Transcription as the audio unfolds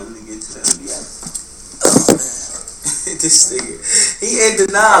This nigga, he in I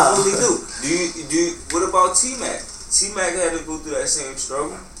denial. really do. What about T-Mac? T-Mac had to go through that same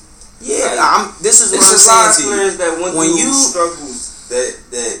struggle. Yeah, Like, this is what I'm it's a lot of saying to players you. that went When through you struggles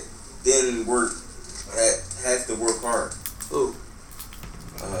that didn't work, have to work hard. Who?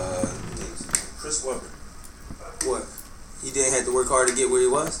 Chris Webber. What? He didn't have to work hard to get where he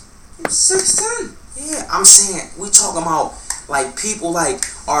was? He was 6'10". Yeah, I'm saying, we talking about, like, people like,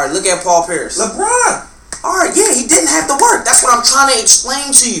 alright, look at Paul Pierce. LeBron. Alright, yeah, he didn't have to work. That's what I'm trying to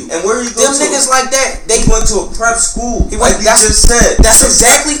explain to you. And where he go Them to? niggas like that, He went to a prep school. He went, like you just said. That's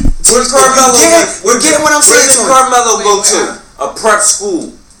exactly. Where Carmelo We're getting what I'm saying. Where did Carmelo go to? A prep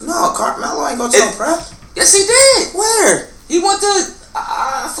school. No, Carmelo ain't go to a prep. Yes, he did. Where? He went to.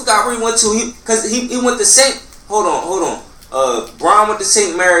 I forgot where he went to. He went to St. Hold on. Brown went to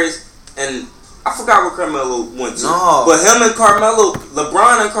St. Mary's, and I forgot where Carmelo went to. No. But him and Carmelo,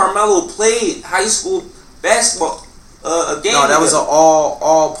 LeBron and Carmelo played high school basketball. A game. No, that was an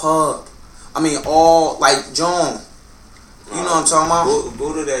all pub. I mean, all like John. You know what I'm talking about?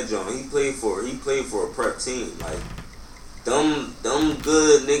 Go to that John. He played for a prep team. Like them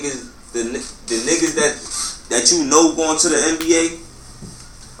good niggas. The niggas that you know going to the NBA.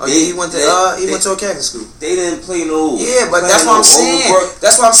 Oh yeah, he went to a Catholic school. They didn't play no. Yeah, but that's what I'm saying.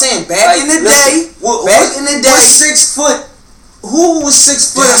 That's what I'm saying. Back in the day, was 6 foot. Who was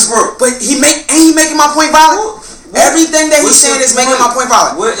 6 foot? But he making my point valid. Everything that he's saying is making my point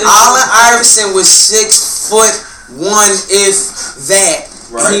valid. Allen Iverson was 6'1", if that.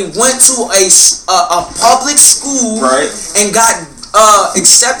 Right. He went to a public school and got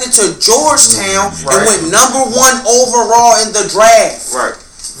accepted to Georgetown and went #1 overall in the draft. Right.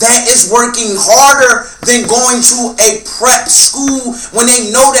 That is working harder than going to a prep school when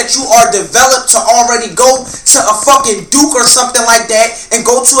they know that you are developed to already go to a fucking Duke or something like that and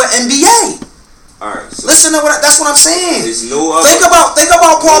go to an NBA. Alright. So listen to that's what I'm saying. There's no other. Think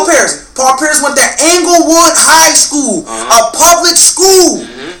about Paul Pierce. Paul Pierce went to Englewood High School, a public school.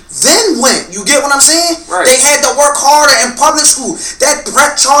 Then went. You get what I'm saying? Right. They had to work harder in public school. That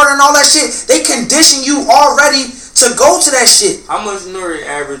prep charter and all that shit, they condition you already to go to that shit. How much Nuri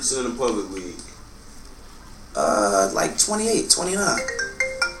averaged in the public league? Like 28, 29.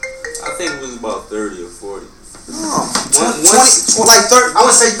 I think it was about 30 or 40. No, 20, like 30. I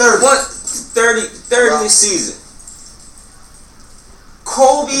would say 30. 30 this season.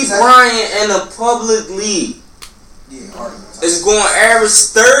 Kobe Bryant in a public league is going to average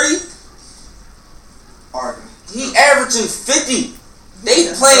 30. He averaging 50.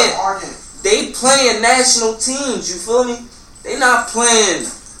 They playing national teams. You feel me? They not playing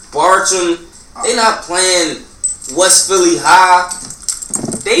Bartram. They not playing West Philly High.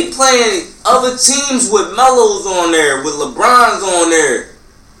 They playing other teams with Melos on there, with LeBrons on there.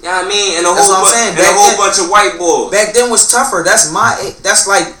 You know what I mean? And a whole bunch of white boys. Back then was tougher. That's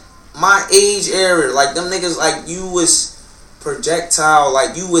like my age era. Like them niggas, like you was projectile.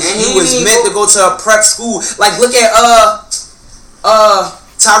 Like you was meant to go to a prep school. Like look at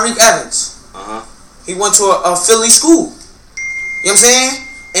Tyreke Evans. He went to a Philly school. You know what I'm saying?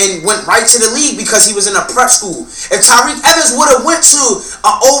 And went right to the league because he was in a prep school. If Tyreke Evans would have went to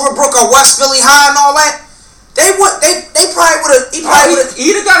Overbrook or West Philly High and all that, they probably would have. He probably would have.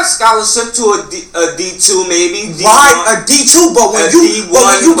 He'd have got a scholarship to a D2 maybe. Right, a D2. But when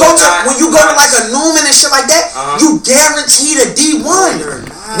you go to like a Newman and shit like that, you guaranteed a D1.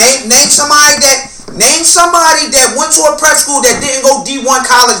 Name somebody that went to a prep school that didn't go D1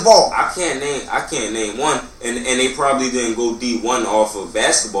 college ball. I can't name one, and they probably didn't go D1 off of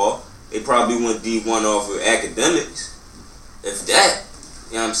basketball. They probably went D1 off of academics, if that.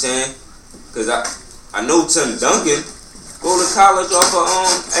 You know what I'm saying? Because I know Tim Duncan go to college off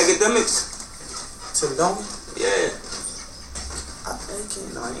of academics. Tim Duncan? Yeah. I think he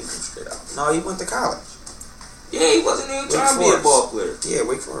ain't straight up. No, he went to college. Yeah, he wasn't even trying to be a ball player. Yeah,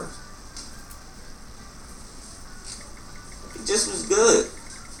 Wake Forest. He just was good.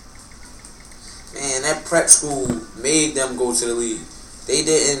 Man, that prep school made them go to the league. They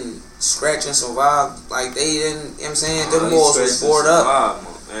didn't scratch and survive. Like, they didn't, you know what I'm saying? Them boys was bored up.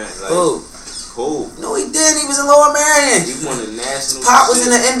 Who? Cool. No, he didn't. He was in Lower Marion. He won a national Pop was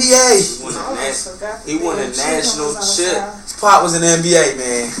in the NBA. He won a national chip. His Pop was in the NBA,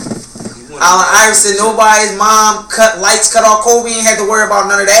 man. Allen Iverson, nobody's mom cut off Kobe. He ain't had to worry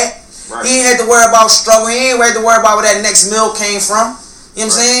about none of that. Right. He ain't had to worry about struggle. He ain't had to worry about where that next meal came from. You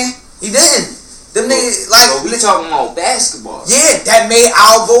know what I'm saying? He didn't. Them niggas, like, we talking about basketball. Yeah, that made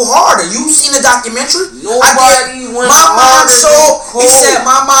Al go harder. You seen the documentary? Nobody went harder than Cole. He said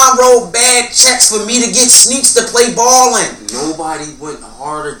my mom wrote bad checks for me to get sneaks to play ball in. Nobody went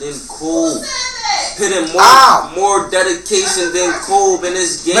harder than Cole. put in more dedication than Kobe in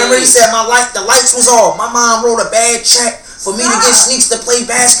his game. Remember he said the lights was off. My mom wrote a bad check for me to get sneaks to play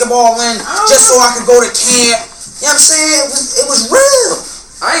basketball in just so I could go to camp. You know what I'm saying? It was real.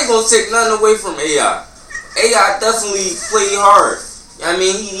 I ain't gonna take nothing away from AI. AI definitely played hard. I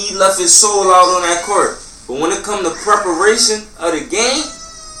mean, he left his soul out on that court. But when it comes to preparation of the game,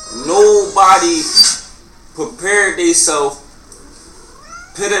 nobody prepared themselves,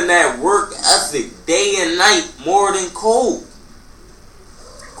 put in that work ethic day and night more than Kobe.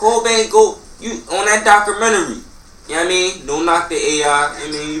 Kobe ain't go on that documentary. You know what I mean? Don't knock the AI. I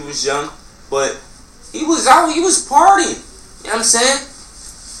mean, he was young, but he was out. He was partying. You know what I'm saying?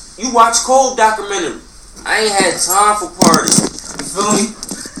 You watch Kobe documentary. I ain't had time for parties. You feel me?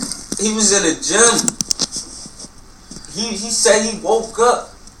 He was in the gym. He said he woke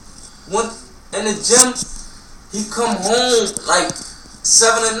up, went in the gym. He come home like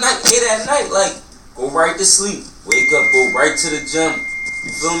 7 at night, 8 at night, like go right to sleep, wake up, go right to the gym.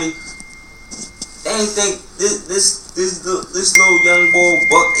 You feel me? They ain't think this little young boy,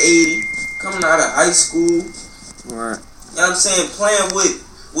 $180, coming out of high school. Right. You know what I'm saying? Playing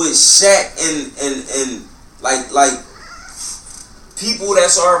with Shaq and like people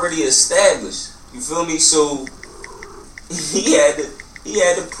that's already established. You feel me? So he had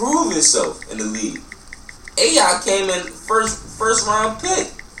to prove himself in the league. AI came in first round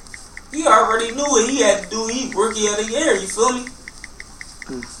pick. He already knew what he had to do. He rookie of the year. You feel me?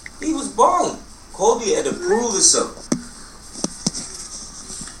 He was balling. Kobe had to prove himself.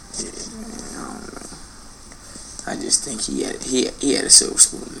 I just think he had a silver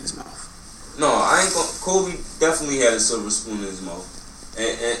spoon in his mouth. No, I ain't gonna. Kobe definitely had a silver spoon in his mouth,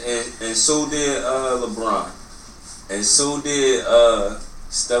 and so did LeBron, and so did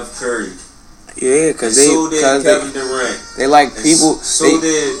Steph Curry. Yeah, because Kevin Durant. They like people.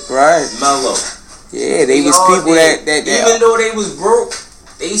 Did Melo. Yeah, they was people that even though they was broke,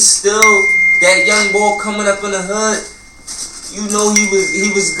 they still that young boy coming up in the hood. You know he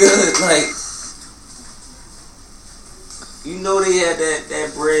was good. Like, you know they had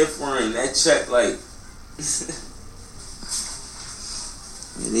that bread for him, that check. Like,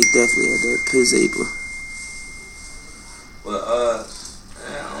 yeah, they definitely had that pizzapper. But I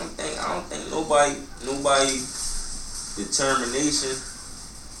don't think nobody determination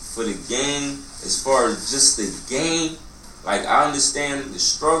for the game as far as just the game. Like, I understand the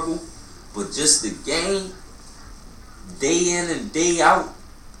struggle, but just the game, day in and day out,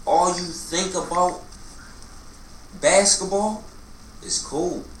 all you think about basketball is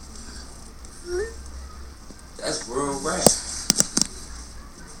cool. That's real rap.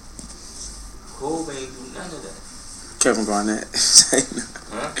 Kobe ain't do none of that. Kevin Garnett.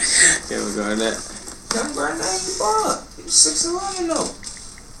 Huh? Kevin Garnett, he balled. He was 6'11" though.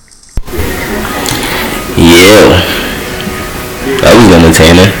 Yeah. That was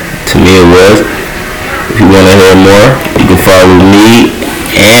entertaining. To me it was. If you want to hear more, you can follow me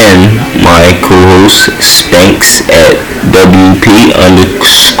and my co-host Spanx at WP_Spanx53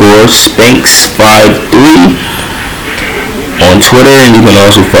 on Twitter, and you can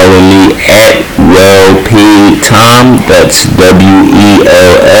also follow me at WellPaidTom. That's WellPaidTom.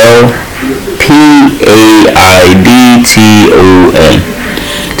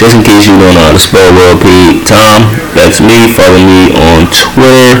 Just in case you don't know how to spell WellPaidTom, that's me. Follow me on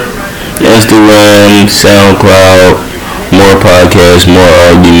Twitter, Instagram, SoundCloud. More podcasts, more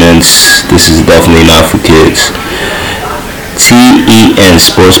arguments. This is definitely not for kids. TEN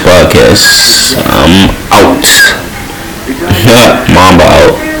Sports Podcast. I'm out. Mamba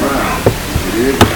out.